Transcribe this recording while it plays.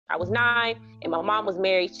I was 9, and my mom was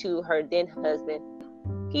married to her then husband.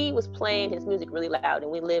 He was playing his music really loud,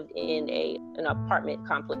 and we lived in an apartment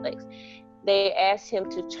complex. They asked him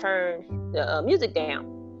to turn the music down,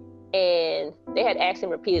 and they had asked him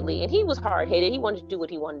repeatedly, and he was hard-headed. He wanted to do what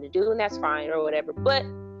he wanted to do, and that's fine or whatever, but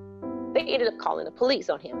they ended up calling the police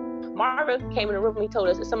on him. Marvin came in the room and he told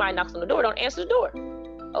us, if somebody knocks on the door, don't answer the door.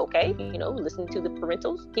 Okay, listening to the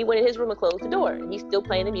parentals. He went in his room and closed the door, and he's still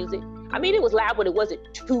playing the music. I mean, it was loud, but it wasn't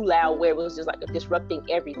too loud where it was just like disrupting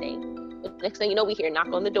everything. The next thing you know, we hear a knock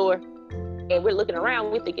on the door, and we're looking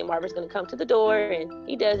around. We're thinking Marvin's going to come to the door, and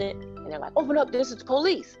he doesn't. And they're like, open up, this is the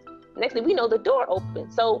police. Next thing we know, the door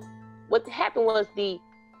opened. So what happened was the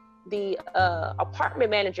apartment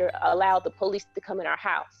manager allowed the police to come in our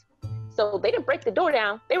house. So they didn't break the door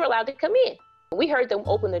down. They were allowed to come in. We heard them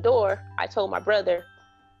open the door. I told my brother,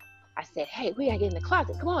 I said, hey, we gotta get in the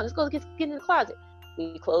closet. Come on, let's go get in the closet.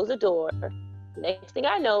 We closed the door. Next thing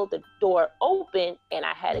I know, the door opened and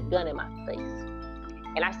I had a gun in my face.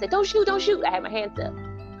 And I said, don't shoot, don't shoot. I had my hands up.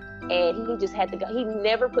 And he just had the gun. He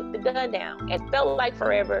never put the gun down. It felt like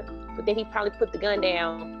forever, but then he probably put the gun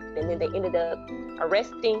down. And then they ended up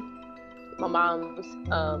arresting my mom's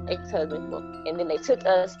ex-husband. And then they took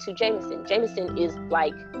us to Jameson. Jameson is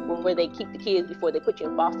like where they keep the kids before they put you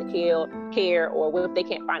in foster care or if they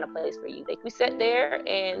can't find a place for you. We sat there,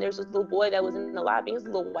 and there's this little boy that was in the lobby. He was a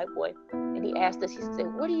little white boy. And he asked us, he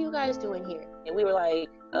said, what are you guys doing here? And we were like,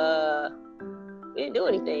 we didn't do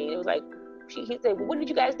anything. And it was like, he said, well, what did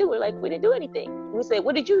you guys do? We're like, we didn't do anything. And we said,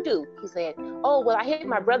 what did you do? He said, oh, well, I hit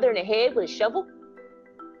my brother in the head with a shovel.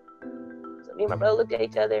 So me and my brother looked at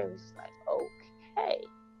each other and was just like, okay.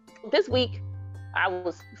 This week, I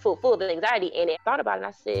was full of anxiety, and I thought about it, and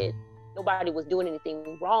I said, nobody was doing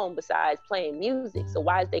anything wrong besides playing music. So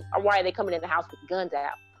why are they coming in the house with guns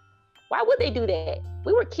out? Why would they do that?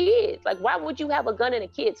 We were kids. Like, why would you have a gun in a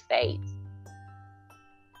kid's face?